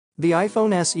The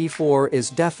iPhone SE 4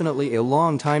 is definitely a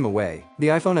long time away. The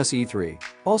iPhone SE 3,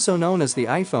 also known as the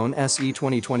iPhone SE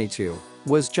 2022,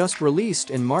 was just released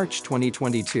in March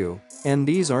 2022, and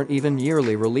these aren't even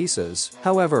yearly releases.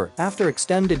 However, after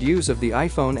extended use of the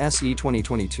iPhone SE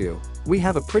 2022, we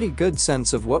have a pretty good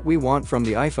sense of what we want from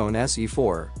the iPhone SE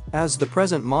 4. As the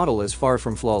present model is far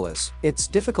from flawless, it's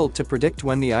difficult to predict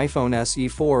when the iPhone SE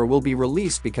 4 will be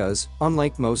released because,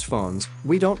 unlike most phones,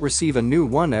 we don't receive a new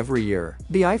one every year.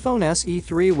 The iPhone SE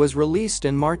 3 was released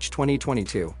in March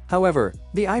 2022. However,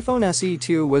 the iPhone SE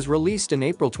 2 was released in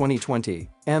April 2020,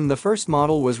 and the first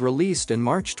model was released in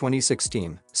March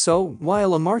 2016. So,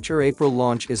 while a March or April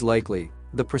launch is likely,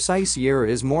 the precise year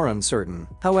is more uncertain.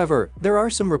 However, there are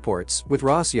some reports, with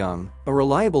Ross Young, a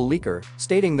reliable leaker,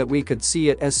 stating that we could see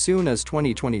it as soon as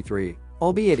 2023,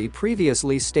 albeit he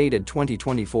previously stated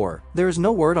 2024. There's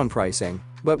no word on pricing,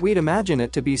 but we'd imagine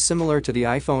it to be similar to the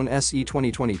iPhone SE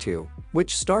 2022,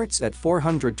 which starts at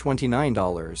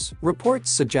 $429.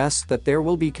 Reports suggest that there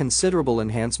will be considerable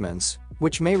enhancements,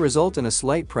 which may result in a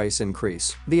slight price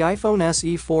increase. The iPhone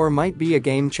SE 4 might be a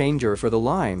game changer for the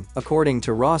line, according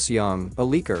to Ross Young, a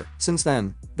leaker. Since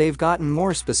then, they've gotten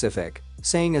more specific,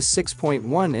 saying a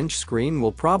 6.1-inch screen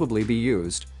will probably be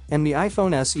used, and the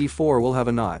iPhone SE 4 will have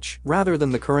a notch, rather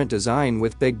than the current design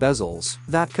with big bezels.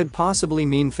 That could possibly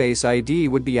mean Face ID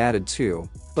would be added too,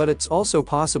 but it's also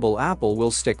possible Apple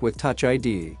will stick with Touch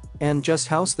ID and just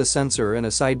house the sensor in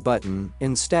a side button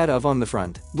instead of on the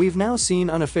front. We've now seen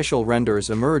unofficial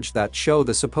renders emerge that show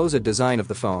the supposed design of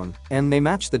the phone, and they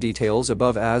match the details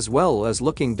above as well as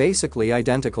looking basically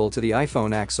identical to the iPhone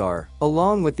XR.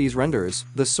 Along with these renders,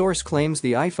 the source claims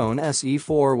the iPhone SE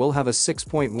 4 will have a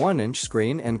 6.1-inch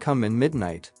screen and come in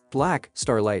midnight black,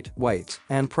 starlight, white,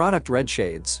 and product red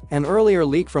shades. An earlier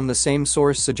leak from the same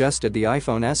source suggested the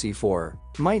iPhone SE 4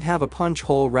 might have a punch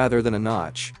hole rather than a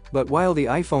notch, but while the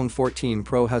iPhone 14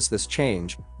 Pro has this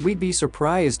change, we'd be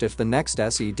surprised if the next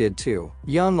SE did too.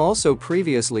 Young also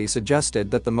previously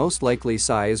suggested that the most likely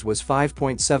size was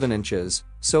 5.7 inches,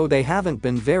 so they haven't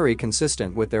been very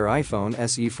consistent with their iPhone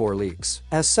SE 4 leaks.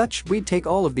 As such, we'd take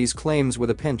all of these claims with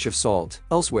a pinch of salt.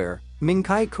 Elsewhere,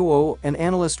 Ming-Chi Kuo, an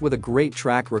analyst with a great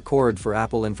track record for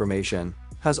Apple information,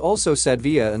 has also said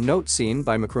via a note seen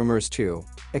by MacRumors to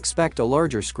expect a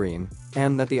larger screen,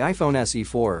 and that the iPhone SE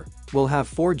 4 will have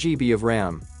 4 GB of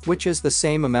RAM, which is the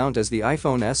same amount as the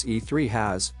iPhone SE 3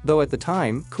 has, though at the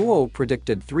time, Kuo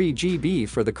predicted 3 GB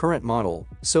for the current model,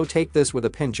 so take this with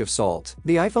a pinch of salt.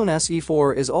 The iPhone SE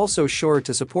 4 is also sure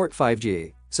to support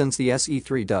 5G, since the SE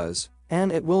 3 does,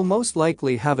 and it will most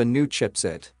likely have a new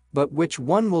chipset, but which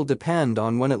one will depend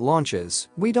on when it launches.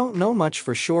 We don't know much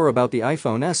for sure about the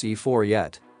iPhone SE 4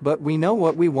 yet, but we know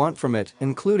what we want from it,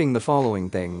 including the following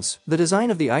things. The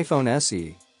design of the iPhone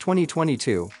SE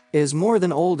 2022 is more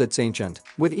than old, it's ancient,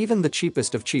 with even the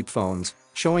cheapest of cheap phones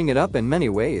showing it up in many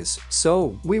ways.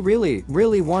 So, we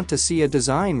really want to see a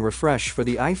design refresh for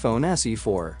the iPhone SE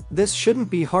 4. This shouldn't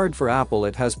be hard for Apple,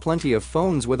 it has plenty of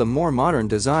phones with a more modern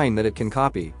design that it can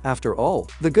copy. After all,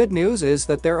 the good news is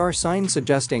that there are signs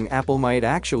suggesting Apple might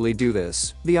actually do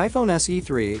this. The iPhone SE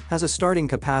 3 has a starting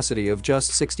capacity of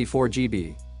just 64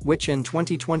 GB. Which in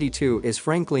 2022 is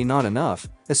frankly not enough,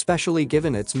 especially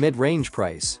given its mid-range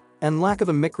price and lack of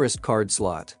a microSD card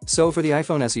slot. So for the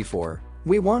iPhone SE 4,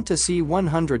 we want to see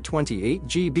 128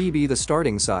 GB be the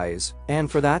starting size, and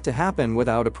for that to happen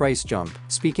without a price jump.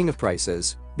 Speaking of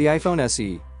prices, the iPhone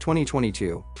SE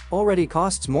 2022 already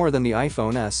costs more than the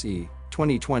iPhone SE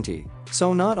 2020.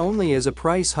 So not only is a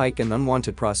price hike an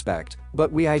unwanted prospect,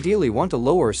 but we ideally want a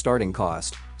lower starting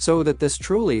cost, so that this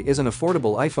truly is an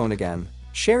affordable iPhone again.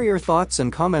 Share your thoughts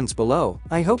and comments below.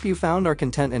 I hope you found our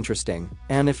content interesting,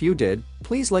 and if you did,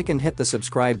 please like and hit the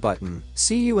subscribe button.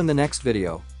 See you in the next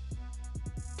video.